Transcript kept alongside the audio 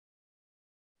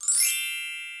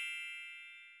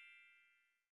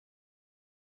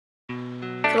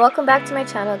welcome back to my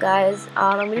channel, guys.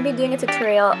 I'm going to be doing a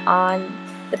tutorial on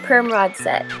the perm rod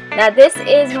set. Now this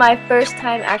is my first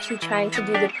time actually trying to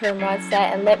do the perm rod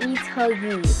set, and let me tell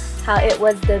you how it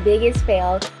was the biggest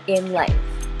fail in life.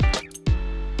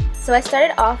 So I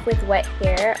started off with wet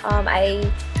hair.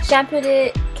 I shampooed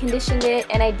it, conditioned it,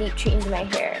 and I deep treated my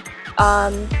hair.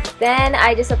 Then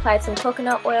I just applied some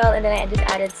coconut oil, and then I just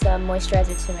added some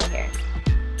moisturizer to my hair.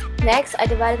 Next, I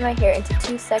divided my hair into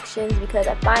two sections because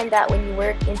I find that when you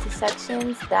work into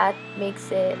sections, that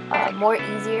makes it more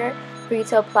easier for you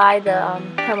to apply the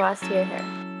perm rods to your hair.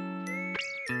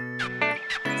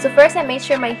 So first I made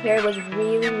sure my hair was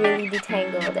really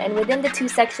detangled, and within the two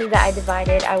sections that I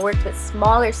divided, I worked with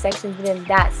smaller sections within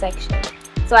that section.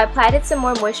 So I applied some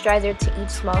more moisturizer to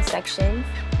each small section,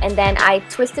 and then I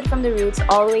twisted from the roots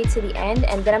all the way to the end,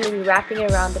 and then I'm going to be wrapping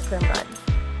it around the perm rod.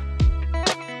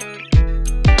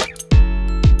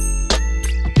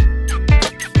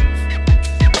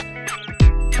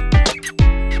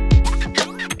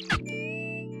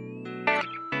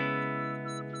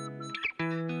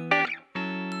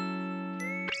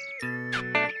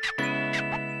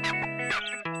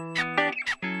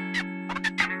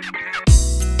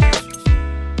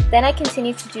 Then I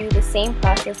continued to do the same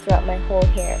process throughout my whole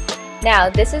hair. Now,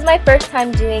 this is my first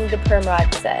time doing the perm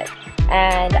rod set,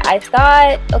 and I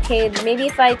thought, okay, maybe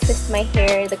if I twist my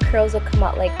hair, the curls will come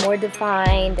out like more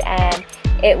defined and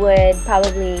it would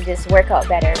probably just work out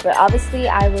better. But obviously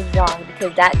I was wrong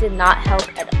because that did not help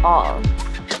at all.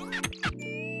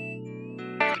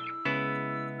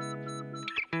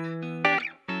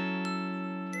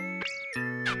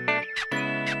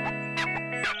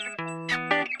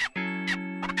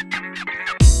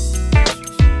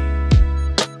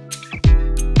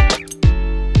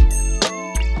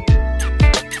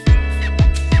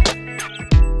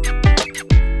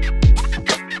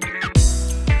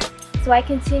 So I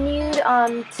continued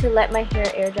to let my hair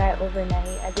air dry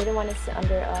overnight. I didn't want to sit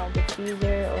under a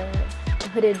diffuser or a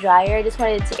hooded dryer. I just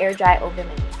wanted it to air dry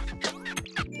overnight.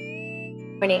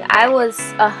 I was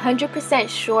 100%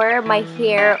 sure my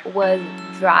hair was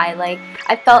dry. Like,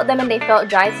 I felt them and they felt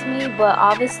dry to me, but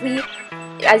obviously,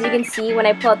 as you can see, when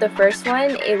I pulled out the first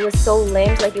one, it was so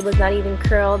limp, like it was not even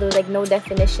curled. There was like no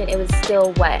definition. It was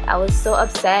still wet. I was so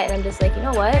upset, and I'm just like, you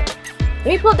know what?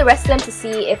 Let me pull out the rest of them to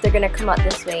see if they're gonna come out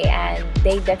this way, and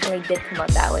they definitely did come out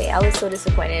that way. I was so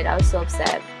disappointed. I was so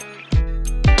upset.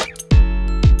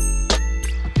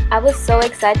 I was so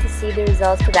excited to see the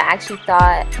results because I actually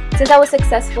thought, since I was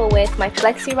successful with my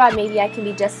flexi rod, maybe I can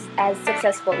be just as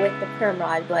successful with the perm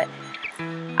rod. But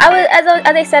as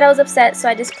I said, I was upset, so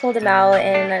I just pulled them out,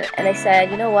 and I said,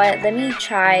 you know what? Let me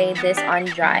try this on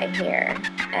dry hair,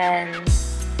 and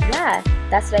yeah,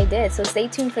 that's what I did. So stay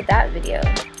tuned for that video.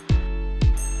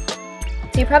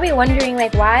 So you're probably wondering,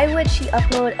 like, why would she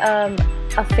upload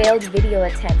a failed video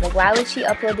attempt? Like, why would she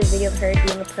upload the video of her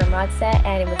doing a perm rod set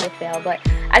and it was a fail? But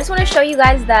I just want to show you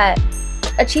guys that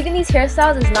achieving these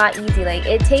hairstyles is not easy. Like,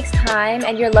 it takes time,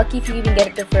 and you're lucky if you even get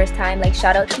it the first time. Like,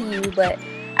 shout out to you. But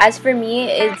as for me,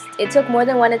 it took more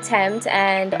than one attempt,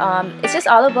 and it's just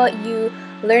all about you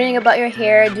learning about your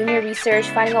hair, doing your research,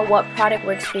 finding out what product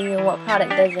works for you and what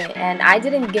product doesn't. And I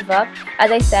didn't give up.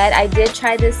 As I said, I did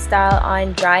try this style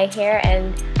on dry hair,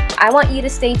 and I want you to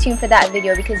stay tuned for that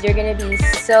video because you're going to be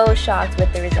so shocked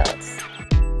with the results.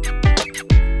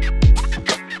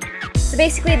 So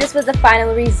basically, this was the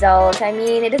final result. I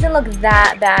mean, it doesn't look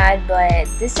that bad, but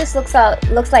this just looks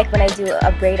like when I do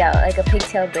a braid out, like a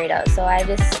pigtail braid out. So I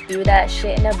just threw that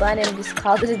shit in a bun and just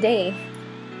called it a day.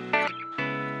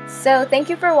 So thank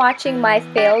you for watching my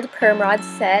failed perm rod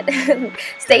set.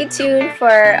 Stay tuned for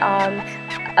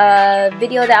a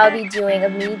video that I'll be doing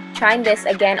of me trying this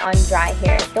again on dry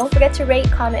hair. Don't forget to rate,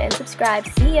 comment, and subscribe.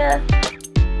 See ya!